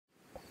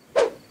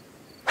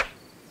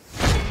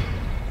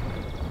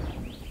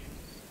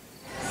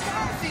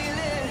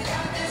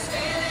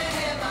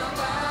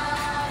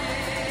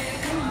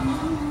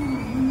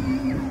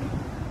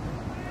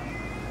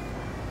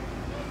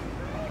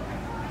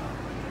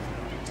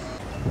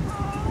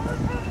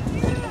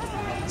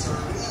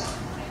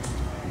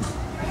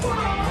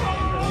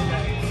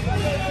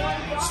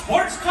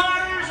Sports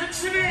cars and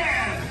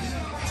sedans,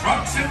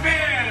 trucks and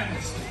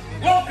vans.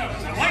 Welcome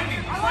to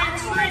Lightning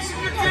McQueen's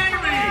Racing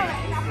Academy.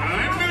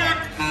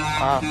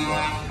 I'm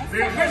Mac. The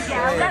official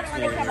for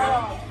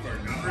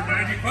number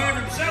 95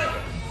 himself,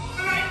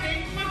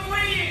 Lightning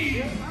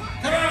McQueen.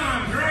 Come on,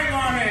 drag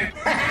on it.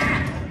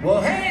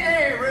 Well, hey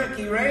there,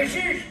 rookie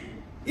racers.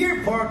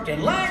 You're parked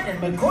in Lightning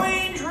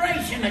McQueen's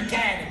Racing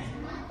Academy.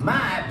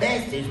 My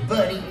bestest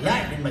buddy,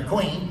 Lightning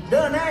McQueen,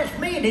 done asked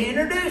me to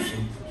introduce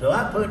him. So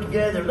I put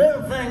together a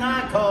little thing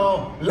I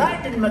call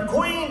Lightning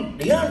McQueen,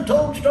 the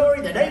untold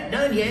story that ain't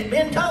done yet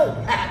been told.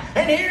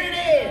 And here it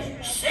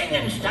is,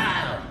 singing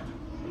style.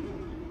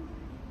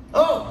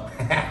 Oh,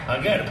 I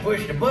gotta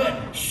push the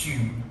button.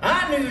 Shoot,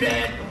 I knew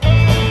that.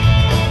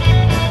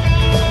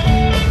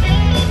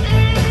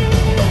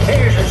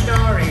 Here's a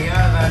story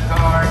of a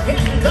car.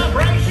 Piston Cup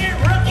racer,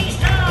 rookie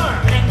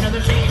star. Next of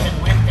the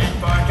season went that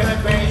far to a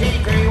crazy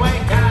three-way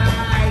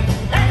tie.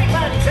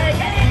 Everybody say,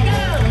 hey, go!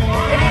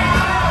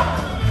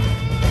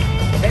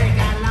 They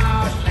got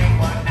lost late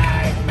one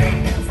night,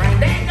 made new friends.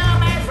 They gone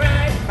that's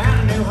right.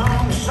 Found a new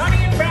home,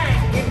 sunny and bright.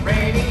 Get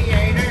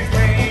radiators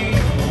ring.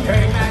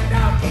 Turned out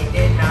dog, he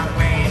did not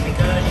win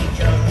because he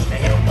chose to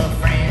help a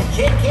friend.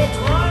 Chick hits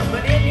one,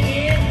 but in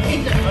the end,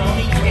 he's the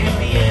pony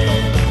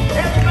champion.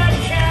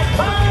 Everybody shout,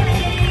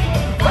 pony!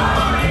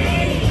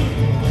 Pony!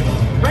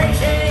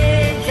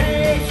 Racing,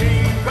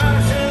 chasing,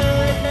 cross the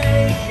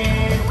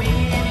nation,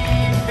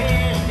 winning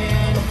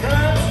piston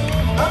cups.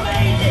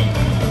 Amazing!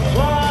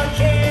 Watch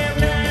him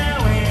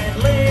now and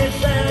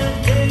listen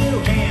to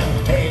him.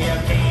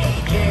 He'll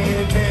teach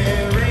you to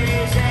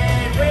race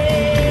and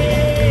win.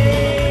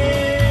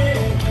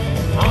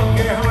 Honk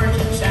your horns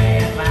and say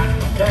it loud.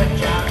 Good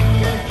job,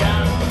 good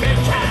job, good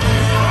job.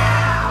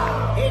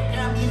 Hit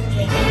the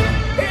music,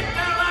 hit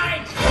the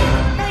lights,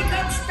 make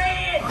them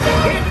spin,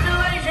 hit the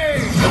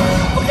lasers.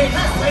 Okay,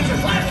 left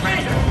lasers, left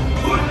laser.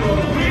 Put your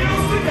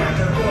wheels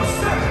together for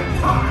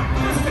seven-time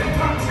Piston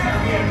Cup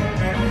champion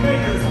and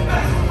Maker's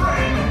best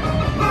friend,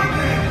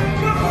 Lightning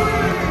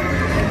McQueen.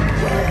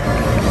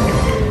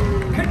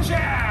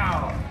 Ka-chow!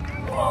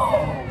 Whoa,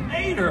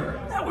 Mater,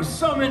 that was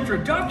some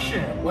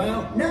introduction.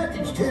 Well,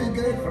 nothing's too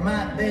good for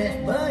my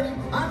best buddy.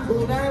 I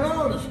pulled out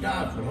all the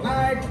stops with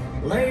lights,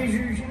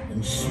 lasers,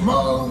 and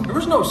smoke. There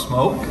was no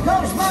smoke.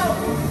 No smoke!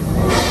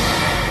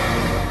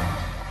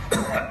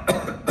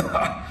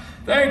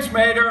 Thanks,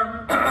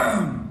 Mater.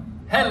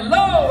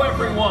 Hello,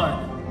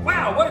 everyone.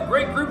 Wow, what a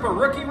great group of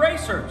rookie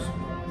racers.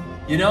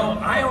 You know,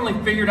 I only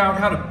figured out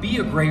how to be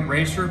a great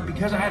racer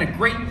because I had a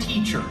great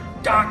teacher,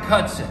 Doc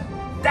Hudson.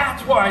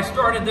 That's why I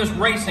started this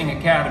racing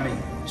academy,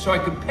 so I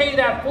could pay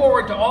that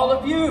forward to all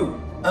of you.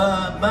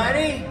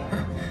 Buddy,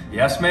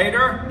 Yes,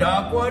 Mater?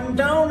 Doc wasn't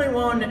the only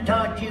one that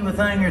taught you a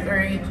thing or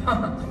three.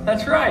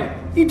 That's right.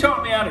 He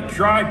taught me how to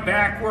drive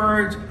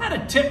backwards, how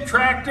to tip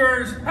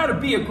tractors, how to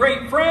be a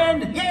great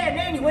friend. Yeah, and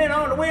then you went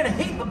on to win a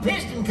heap of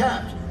piston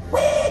cups.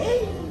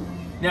 Whee!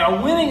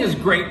 Now, winning is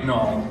great and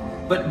all,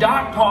 but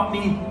Doc taught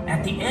me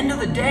at the end of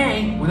the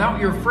day, without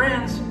your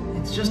friends,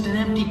 it's just an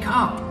empty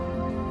cup.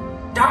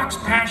 Doc's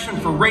passion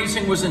for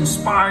racing was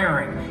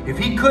inspiring. If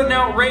he couldn't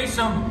outrace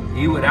them,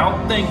 he would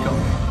outthink them.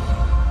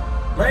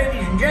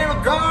 Ladies and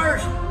gentle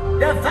cars,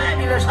 the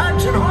fabulous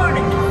Hudson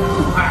Hornet.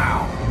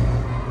 Wow.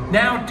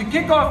 Now, to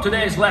kick off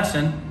today's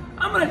lesson,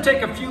 I'm going to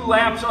take a few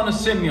laps on a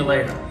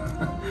simulator.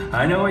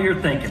 I know what you're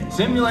thinking.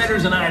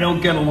 Simulators and I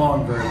don't get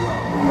along very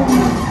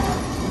well.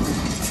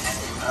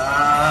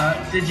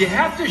 Did you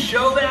have to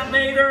show that,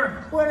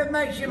 Mater? Well, it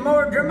makes you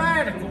more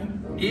dramatical.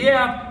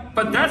 Yeah,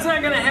 but that's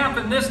not going to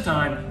happen this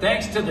time,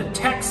 thanks to the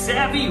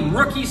tech-savvy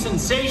rookie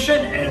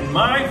sensation and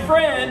my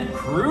friend,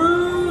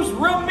 Cruz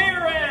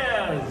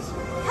Ramirez.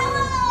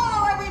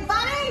 Hello,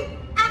 everybody!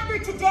 After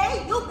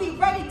today, you'll be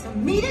ready to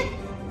meet it,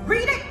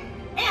 read it,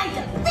 and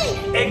defeat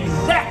it!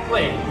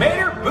 Exactly!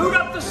 Mater, boot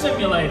up the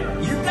simulator.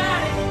 You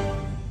got it.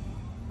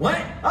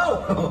 What?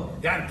 Oh,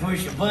 gotta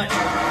push the button.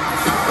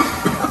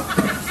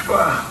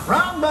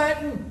 Wrong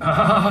button.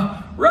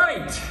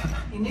 Right.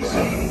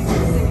 Initiating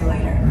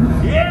simulator.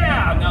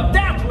 Yeah, now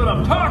that's what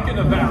I'm talking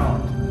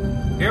about.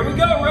 Here we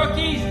go,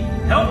 rookies.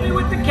 Help me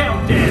with the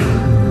countdown.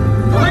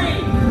 3,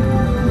 2,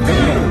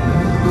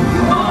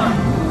 1,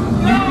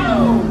 go!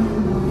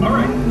 All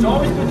right, it's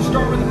always good to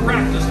start with a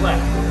practice lap.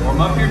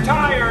 Warm up your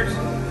tires.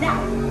 Now,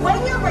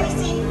 when you're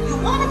racing, you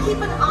want to keep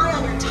an eye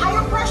on your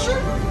tire pressure,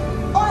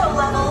 oil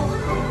level,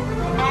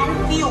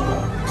 and fuel.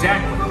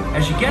 Exactly.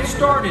 As you get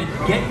started,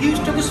 get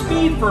used to the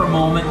speed for a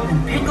moment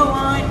and pick a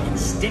line and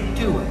stick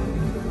to it.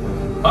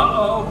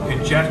 Uh-oh,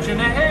 congestion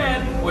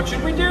ahead. What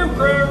should we do,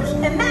 Cruz?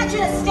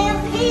 Imagine a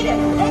stampede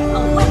and hit a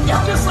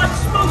window. Just like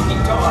Smokey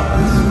taught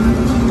us.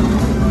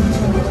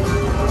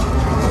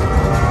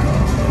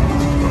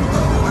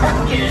 I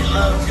just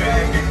love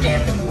driving the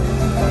dip.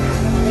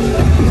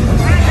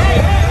 Hey,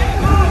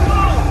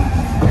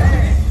 whoa!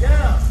 Hey,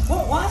 yeah.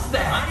 What was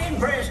that? I didn't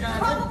press nothing.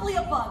 Probably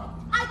a bug.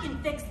 I can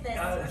fix this.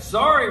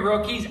 Sorry,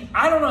 rookies.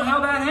 I don't know how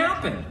that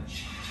happened.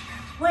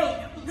 Wait,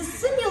 The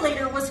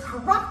simulator was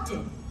corrupted.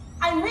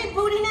 I'm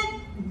rebooting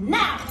it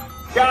now.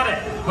 Got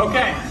it.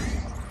 Okay.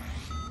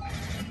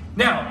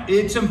 Now,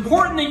 it's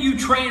important that you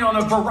train on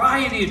a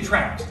variety of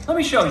tracks. Let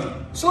me show you.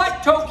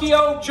 Select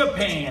Tokyo,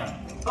 Japan.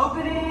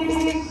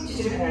 Opening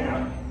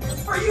Japan.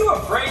 Are you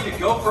afraid to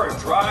go for a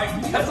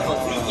drive because of a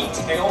leaky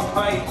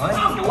tailpipe?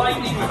 I'm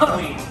Lightning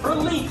McQueen for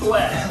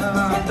leakless.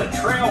 Hit the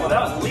trail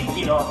without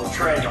leaking on the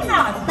trail.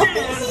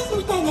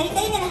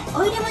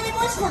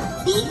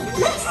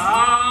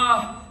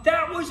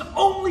 That was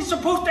only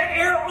supposed to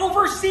air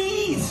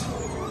overseas.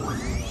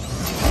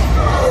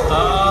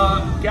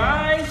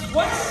 Guys,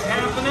 what's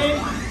happening?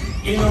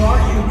 In our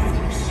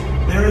universe,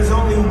 there is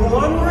only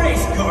one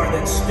race car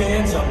that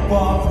stands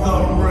above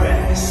the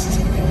rest.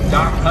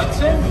 Doc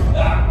Hudson?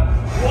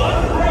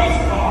 One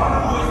race car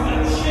was the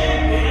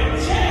champion of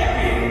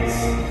champions.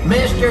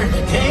 Mr.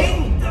 the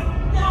King?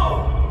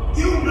 No,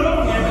 you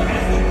know him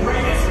as the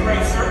greatest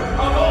racer of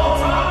all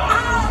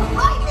time.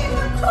 Lightning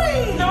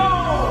McQueen! No,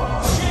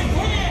 Chick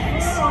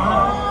Hicks.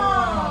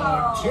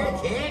 Chick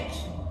Hicks?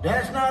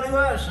 That's not who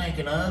I was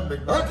thinking of, but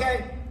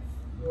okay.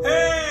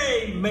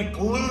 Hey,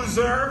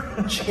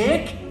 McLoser.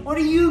 Chick, what are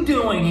you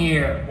doing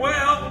here?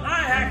 Well,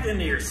 I hacked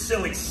into your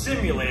silly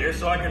simulator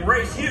so I can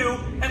race you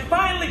and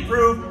finally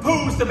prove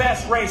who's the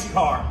best race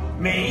car.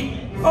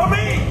 Me or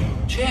me?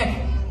 Chick,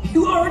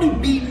 you already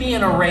beat me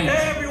in a race.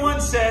 Everyone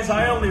says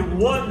I only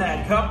won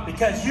that cup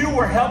because you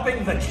were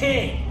helping the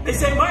king. They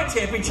say my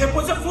championship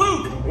was a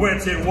fluke,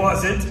 which it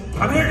wasn't.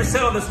 I'm here to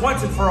settle this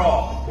once and for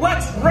all.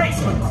 Let's race,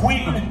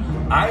 McQueen.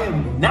 I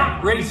am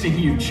not racing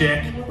you,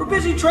 Chick. We're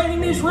busy training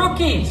these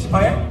rookies.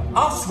 Oh yeah?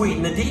 I'll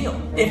sweeten the deal.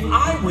 If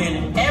I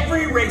win,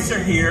 every racer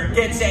here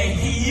gets a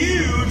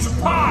huge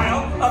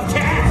pile of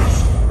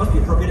cash. Must be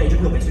appropriate age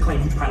and wheelbase to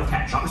claim huge pile of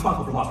cash. Not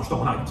responsible for lost or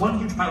stolen items. One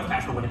huge pile of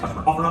cash for winning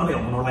customer. Offer not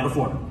available in Orlando,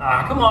 Florida.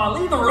 Come on,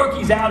 leave the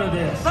rookies out of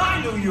this. I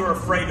knew you were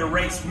afraid to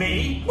race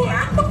me. What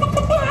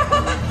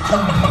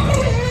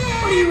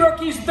do you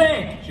rookies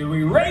think? Should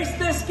we race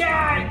this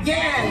guy?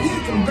 Yeah, you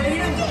can beat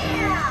him.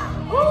 Yeah!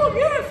 Oh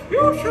yes,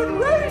 you should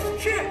race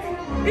Chick,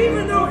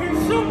 even though he's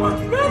so much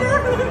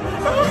better.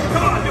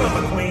 Come on, do it,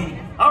 McQueen.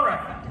 All right,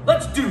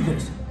 let's do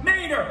this.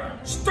 Mater,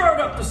 start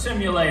up the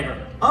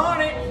simulator. On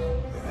it.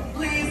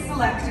 Please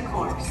select a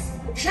course.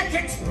 Chick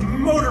Hicks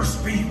Motor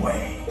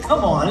Speedway.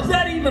 Come on, is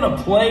that even a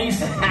place?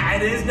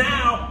 It is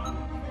now.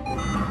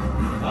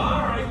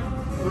 All right,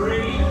 3, 2,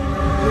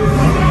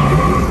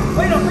 1.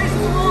 Wait, I'm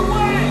racing the wrong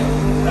way.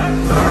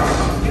 That's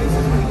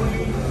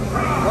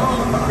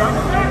I'm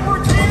driving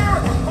backwards here.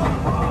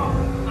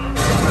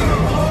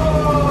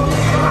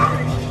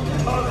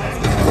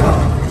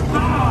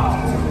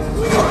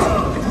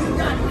 You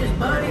got this,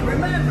 buddy.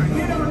 Remember,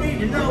 you don't need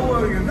to know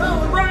where you're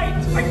going. Right,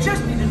 I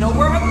just need to know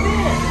where I've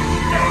been.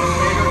 Thanks,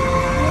 Mater.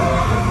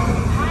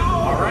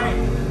 All right,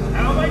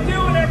 how am I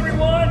doing,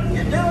 everyone?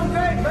 You're doing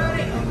great,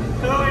 buddy.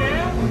 Oh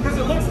yeah? Because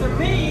it looks to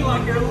me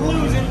like you're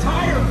losing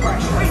tire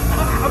pressure. Wait,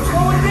 I'm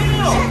slowing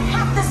down. Check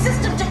half the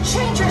system to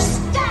change your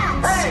stats!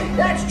 Hey,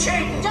 that's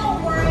cheating.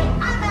 Don't worry,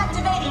 I'm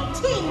activating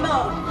team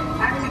mode.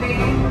 Activating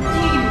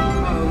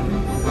team mode.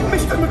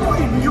 Mr.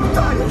 McQueen, your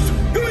tires.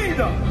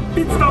 Guido,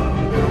 pit stop.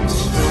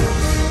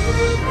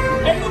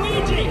 Hey,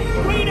 Luigi,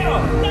 Guido,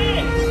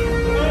 thanks.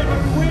 Hey,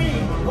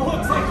 McQueen,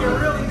 looks like you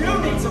really do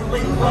need some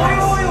leak My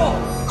oil.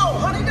 Oh,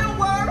 honey, don't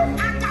worry. I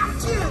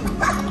got you.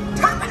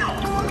 Top it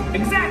off.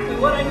 Exactly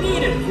what I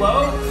needed,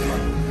 Flo.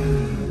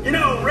 You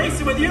know,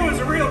 racing with you is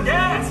a real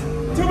gas.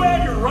 Too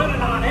bad you're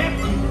running on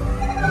empty.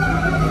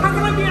 How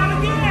can I be out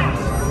of gas?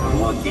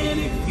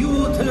 Organic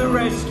fuel to the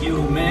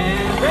rescue,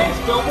 man. Thanks,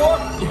 Billboard.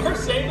 You're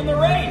saving the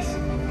race.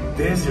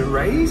 There's a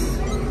race?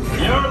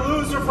 Your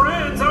loser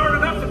friends aren't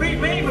enough to beat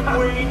me,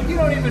 McQueen. You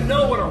don't even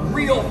know what a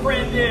real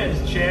friend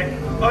is, Chick.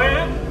 Oh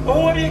yeah?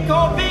 Well, what do you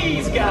call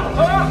these guys?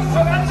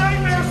 I've got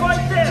nightmares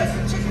like this.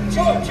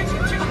 Whoa, chick.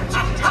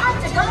 Time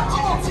to go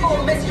old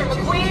school, Mr.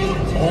 McQueen.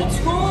 Old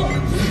school?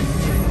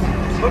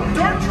 But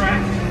dirt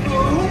track?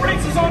 Who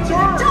races on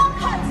dirt? Doc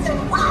Hudson,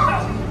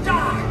 wow!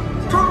 Doc,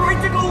 turn right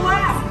to go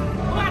left.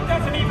 Well, that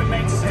doesn't even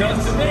make sense.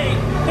 Does to me.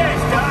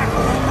 Thanks, Doc.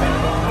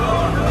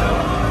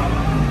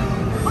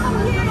 Oh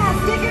yeah,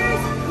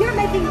 Stickers! You're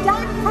making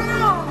Doc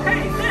proud!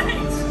 Hey,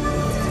 thanks.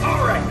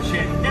 All right,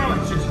 Chick. Now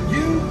it's just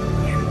you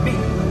and me.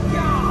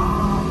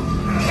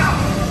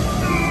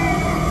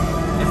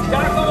 As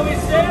Doc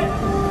always said,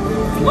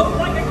 float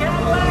like a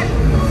Cadillac,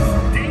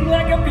 sting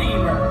like a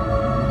Beamer.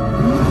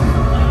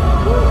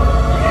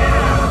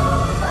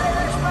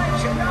 Let's make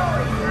some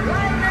noise for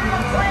Lightning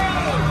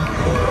McQueen.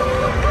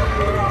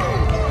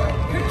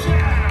 Good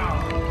job.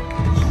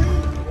 You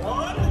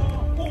won?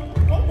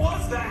 What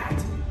was that?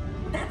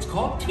 That's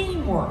called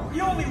teamwork.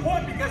 You only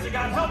won because you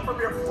got help from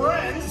your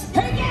friends.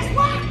 Hey, guess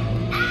what?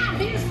 I'm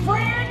his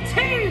friend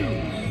too.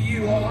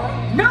 You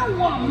are? No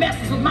one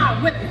messes with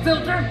my whip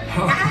filter.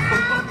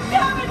 I'm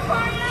coming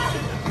for you.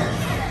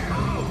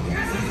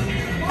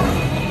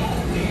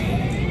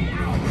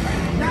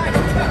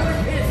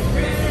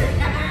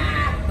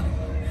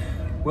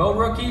 Well,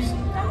 rookies,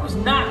 that was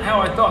not how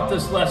I thought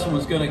this lesson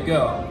was going to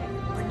go.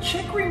 But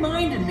chick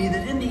reminded me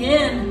that in the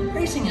end,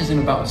 racing isn't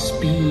about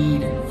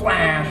speed and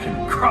flash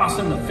and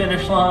crossing the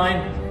finish line.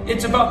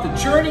 It's about the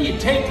journey you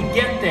take to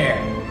get there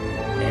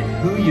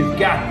and who you've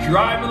got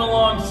driving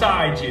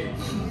alongside you.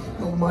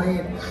 Oh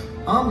man,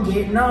 I'm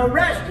getting all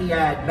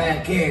rusty-eyed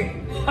back here.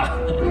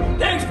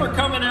 Thanks for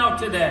coming out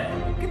today.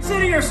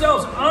 Consider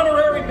yourselves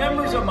honorary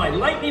members of my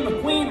Lightning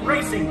McQueen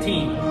racing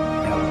team.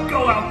 Now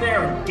go out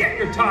there and get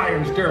your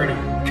tires dirty.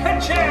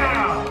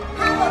 Ka-chow!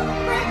 Have a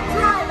great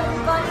drive,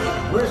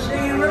 everybody. We'll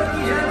see you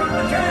rookies out on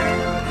the track.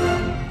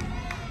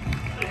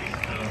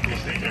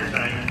 Please take your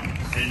time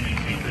and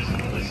maintain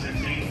physical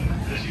distancing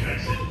as you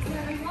exit.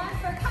 Everyone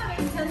for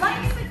coming to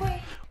Lightning McQueen.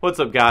 What's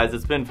up guys,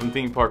 it's Ben from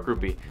Theme Park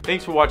Groupie.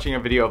 Thanks for watching a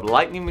video of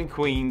Lightning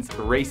McQueen's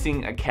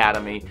Racing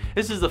Academy.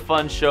 This is a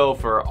fun show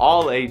for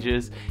all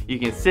ages. You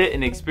can sit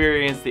and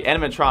experience. The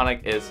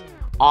animatronic is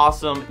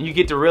awesome. You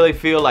get to really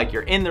feel like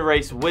you're in the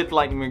race with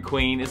Lightning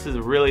McQueen. This is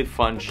a really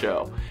fun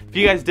show. If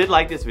you guys did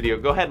like this video,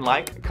 go ahead and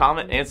like,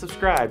 comment, and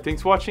subscribe.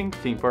 Thanks for watching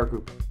Theme Park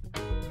Groupie.